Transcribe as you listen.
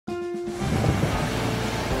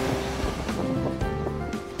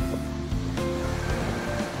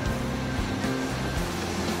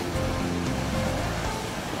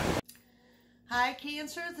Hi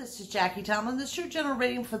Cancer, this is Jackie Tomlin. This is your general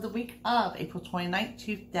reading for the week of April 29th,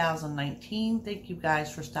 2019. Thank you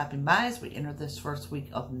guys for stopping by as we enter this first week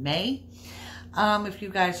of May. If you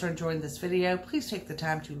guys are enjoying this video, please take the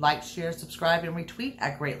time to like, share, subscribe, and retweet.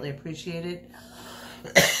 I greatly appreciate it.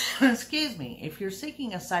 Excuse me. If you're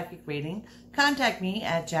seeking a psychic reading, contact me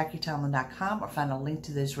at JackieTomlin.com or find a link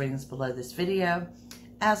to those readings below this video.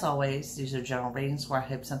 As always, these are general readings where I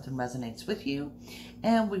hope something resonates with you,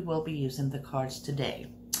 and we will be using the cards today.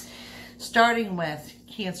 Starting with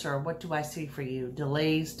Cancer, what do I see for you?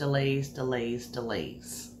 Delays, delays, delays,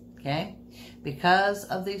 delays. Okay? Because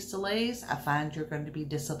of these delays, I find you're going to be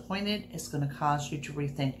disappointed. It's going to cause you to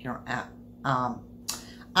rethink your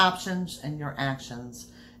options and your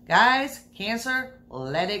actions. Guys, Cancer,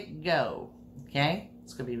 let it go. Okay?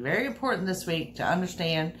 It's going to be very important this week to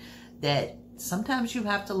understand that sometimes you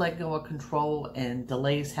have to let go of control, and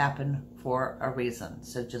delays happen for a reason.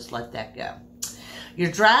 So just let that go.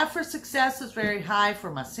 Your drive for success is very high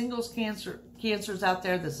for my singles cancers out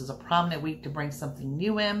there. This is a prominent week to bring something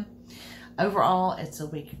new in. Overall, it's a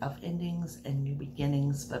week of endings and new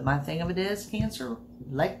beginnings. But my thing of it is, Cancer,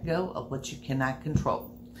 let go of what you cannot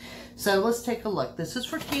control. So let's take a look. This is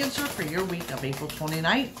for Cancer for your week of April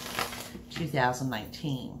 29th,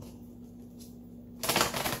 2019.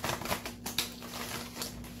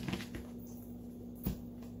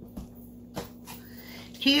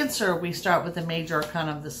 Cancer, we start with the major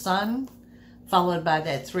arcana of the Sun, followed by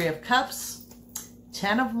that 3 of Cups,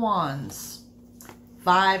 10 of Wands,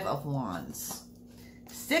 5 of Wands,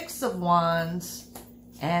 6 of Wands,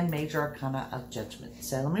 and major arcana of Judgment.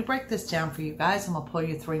 So let me break this down for you guys. I'm going to pull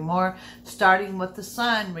you 3 more, starting with the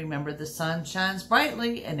Sun. Remember, the sun shines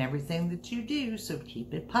brightly in everything that you do, so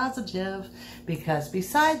keep it positive, because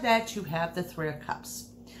beside that, you have the 3 of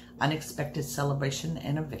Cups, unexpected celebration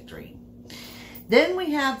and a victory. Then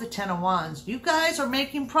we have the 10 of Wands. You guys are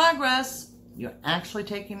making progress. You're actually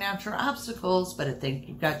taking out your obstacles, but I think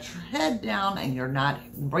you've got your head down and you're not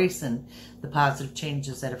embracing the positive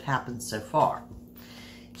changes that have happened so far.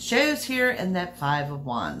 It shows here in that 5 of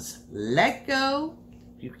Wands. Let go.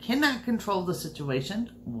 You cannot control the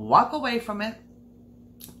situation. Walk away from it.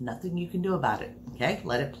 Nothing you can do about it. Okay?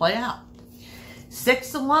 Let it play out.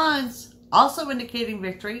 6 of Wands. Also indicating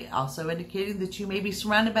victory, also indicating that you may be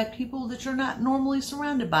surrounded by people that you're not normally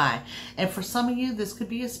surrounded by. And for some of you, this could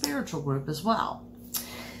be a spiritual group as well.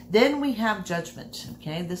 Then we have Judgment.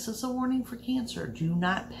 Okay, this is a warning for Cancer. Do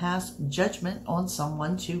not pass judgment on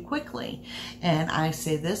someone too quickly. And I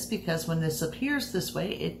say this because when this appears this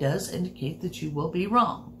way, it does indicate that you will be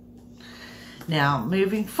wrong. Now,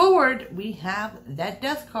 moving forward, we have that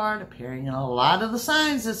Death card appearing in a lot of the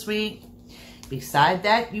signs this week. Beside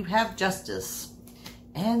that, you have Justice.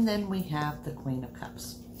 And then we have the Queen of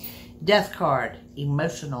Cups. Death card,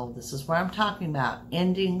 emotional. This is what I'm talking about.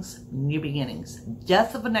 Endings, new beginnings.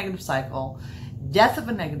 Death of a negative cycle. Death of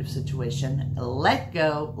a negative situation. Let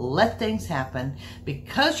go. Let things happen.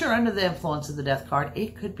 Because you're under the influence of the Death card,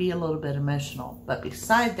 it could be a little bit emotional. But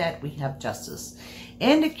beside that, we have Justice,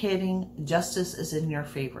 indicating justice is in your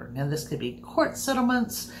favor. Now, this could be court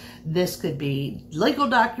settlements. This could be legal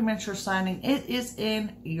documents you're signing. It is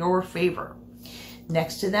in your favor.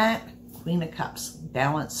 Next to that, Queen of Cups.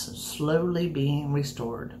 Balance slowly being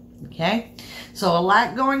restored. Okay? So a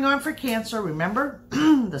lot going on for Cancer. Remember,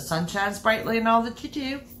 the sun shines brightly in all that you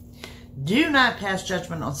do. Do not pass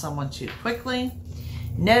judgment on someone too quickly.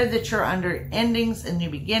 Know that you're under endings and new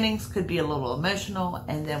beginnings. Could be a little emotional.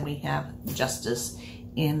 And then we have Justice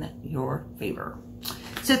in your favor.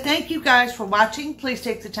 So thank you guys for watching. Please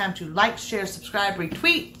take the time to like, share, subscribe,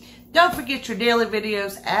 retweet. Don't forget your daily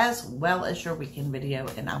videos as well as your weekend video,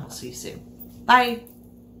 and I will see you soon. Bye.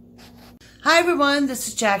 Hi everyone, this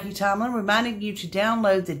is Jackie Tomlin reminding you to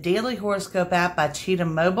download the Daily Horoscope app by Cheetah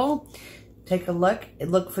Mobile. Take a look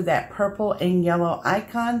and look for that purple and yellow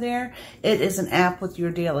icon there. It is an app with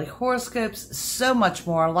your daily horoscopes, so much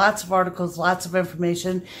more. Lots of articles, lots of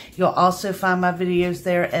information. You'll also find my videos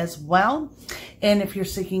there as well. And if you're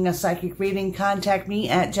seeking a psychic reading, contact me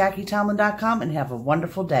at JackieTomlin.com and have a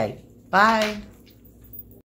wonderful day. Bye.